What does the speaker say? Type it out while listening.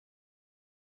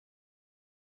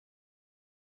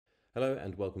Hello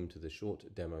and welcome to the short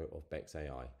demo of Bex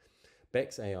AI.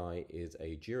 Bex AI is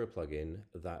a Jira plugin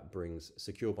that brings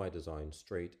Secure by Design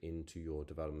straight into your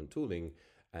development tooling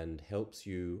and helps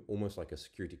you almost like a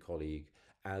security colleague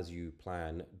as you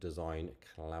plan, design,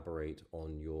 collaborate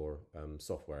on your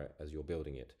software as you're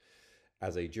building it.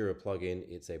 As a Jira plugin,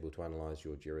 it's able to analyze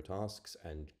your Jira tasks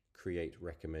and create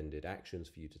recommended actions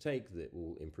for you to take that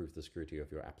will improve the security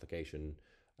of your application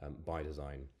by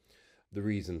design. The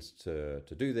reasons to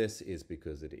do this is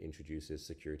because it introduces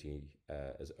security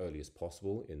as early as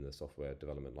possible in the software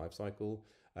development lifecycle,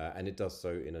 and it does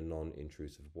so in a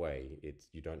non-intrusive way.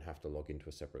 You don't have to log into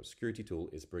a separate security tool.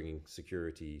 It's bringing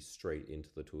security straight into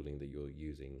the tooling that you're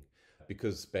using.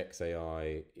 Because Bex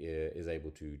AI is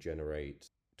able to generate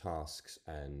tasks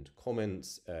and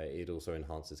comments, it also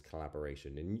enhances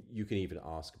collaboration, and you can even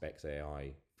ask Bex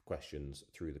AI questions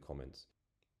through the comments.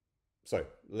 So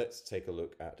let's take a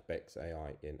look at Bex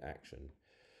AI in action.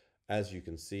 As you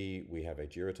can see, we have a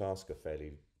Jira task, a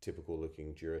fairly typical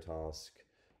looking Jira task.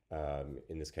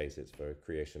 In this case, it's for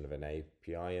creation of an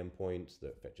API endpoint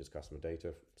that fetches customer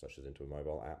data, such as into a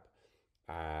mobile app.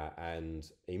 And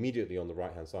immediately on the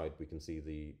right-hand side, we can see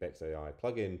the Bex AI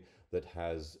plugin that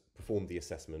has performed the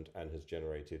assessment and has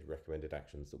generated recommended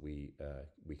actions that we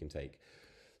can take.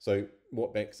 So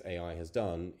what Bex AI has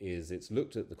done is it's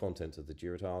looked at the content of the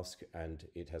Jira task and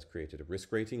it has created a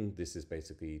risk rating. This is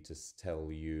basically to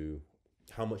tell you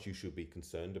how much you should be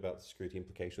concerned about the security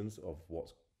implications of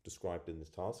what's described in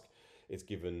this task. It's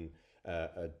given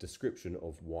a description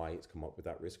of why it's come up with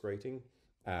that risk rating.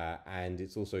 And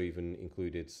it's also even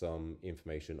included some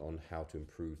information on how to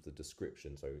improve the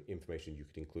description. So information you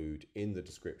could include in the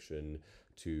description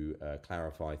to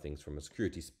clarify things from a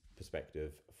security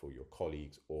perspective for your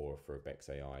colleagues or for Bex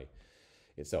AI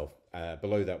itself.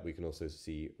 Below that, we can also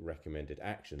see recommended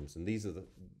actions. And these are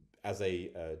as a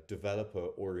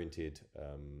developer-oriented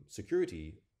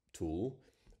security tool,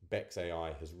 Bex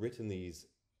AI has written these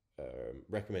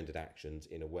recommended actions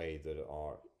in a way that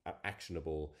are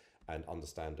actionable and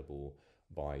understandable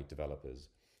by developers.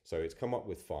 So it's come up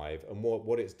with 5, and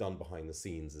what it's done behind the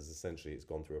scenes is essentially it's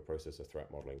gone through a process of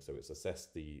threat modeling. So it's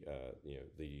assessed the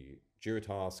Jira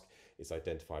task, it's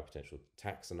identified potential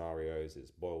attack scenarios,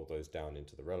 it's boiled those down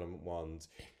into the relevant ones,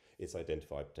 it's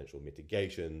identified potential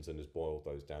mitigations, and has boiled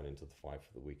those down into the 5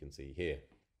 that we can see here.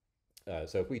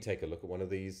 So if we take a look at one of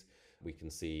these, we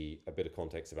can see a bit of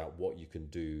context about what you can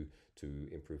do to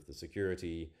improve the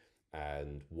security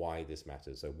and why this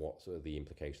matters. So what are the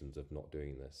implications of not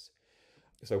doing this?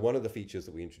 So one of the features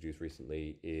that we introduced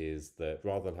recently is that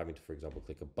rather than having to, for example,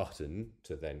 click a button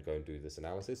to then go and do this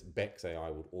analysis, Bex AI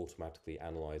would automatically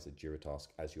analyze a Jira task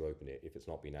as you open it if it's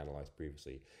not been analyzed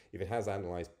previously. If it has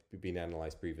been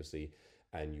analyzed previously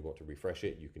and you want to refresh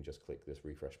it, you can just click this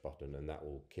refresh button and that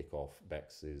will kick off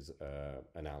Bex's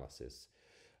analysis.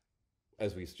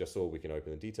 As we just saw, we can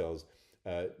open the details.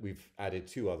 We've added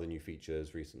 2 other new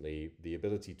features recently, the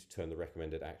ability to turn the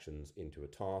recommended actions into a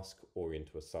task or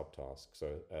into a subtask.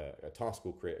 So a task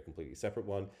will create a completely separate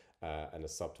one and a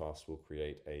subtask will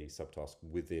create a subtask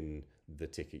within the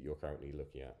ticket you're currently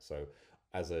looking at. So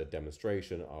as a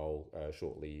demonstration, I'll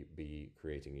shortly be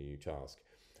creating a new task.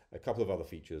 A couple of other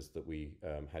features that we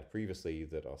had previously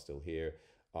that are still here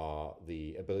are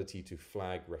the ability to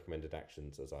flag recommended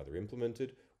actions as either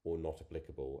implemented or not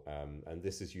applicable. And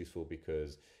this is useful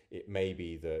because it may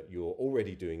be that you're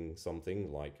already doing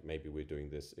something, like maybe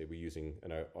we're using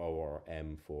an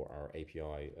ORM for our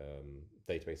API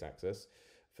database access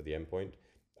for the endpoint.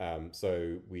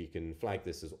 So we can flag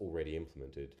this as already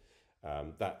implemented.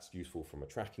 That's useful from a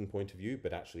tracking point of view,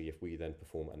 but actually if we then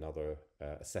perform another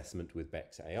assessment with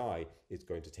Bex AI, it's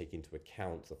going to take into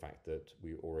account the fact that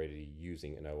we're already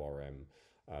using an ORM.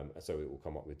 So it will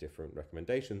come up with different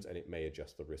recommendations and it may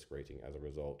adjust the risk rating as a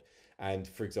result. And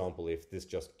for example, if this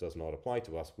just does not apply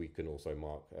to us, we can also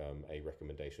mark a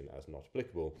recommendation as not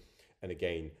applicable. And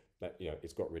again,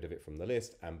 it's got rid of it from the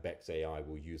list and Bex AI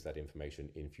will use that information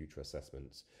in future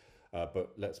assessments.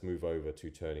 But let's move over to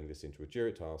turning this into a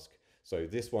Jira task. So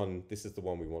this is the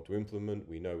one we want to implement.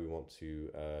 We know we want to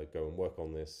go and work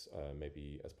on this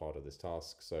maybe as part of this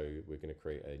task. So we're going to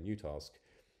create a new task.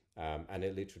 And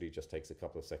it literally just takes a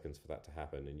couple of seconds for that to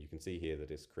happen. And you can see here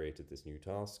that it's created this new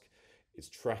task. It's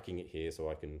tracking it here, so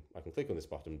I can click on this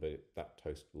button, but that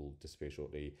toast will disappear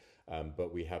shortly.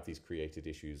 But we have these created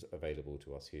issues available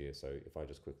to us here. So if I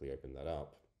just quickly open that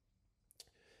up,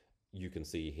 you can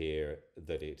see here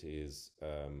that it is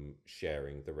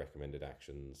sharing the recommended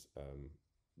actions,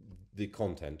 the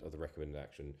content of the recommended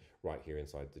action right here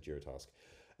inside the Jira task.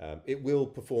 It will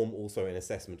perform also an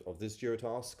assessment of this Jira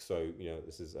task. So,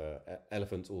 this is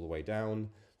elephants all the way down.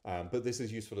 But this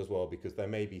is useful as well because there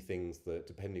may be things that,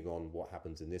 depending on what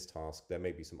happens in this task, there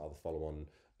may be some other follow-on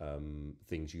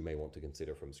things you may want to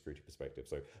consider from a security perspective.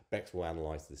 So Bex will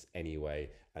analyze this anyway,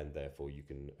 and therefore you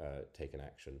can take an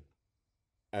action.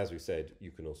 As we said,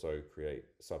 you can also create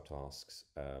subtasks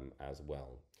as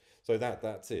well. So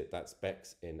that's it. That's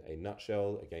Bex in a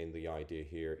nutshell. Again, the idea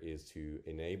here is to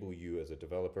enable you as a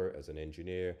developer, as an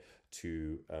engineer,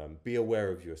 to be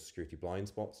aware of your security blind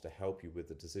spots, to help you with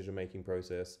the decision-making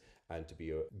process, and to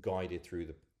be guided through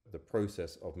the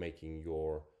process of making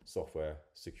your software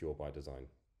secure by design.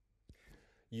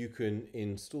 You can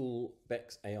install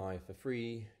Bex AI for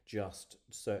free. Just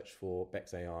search for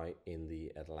Bex AI in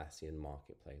the Atlassian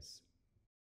Marketplace.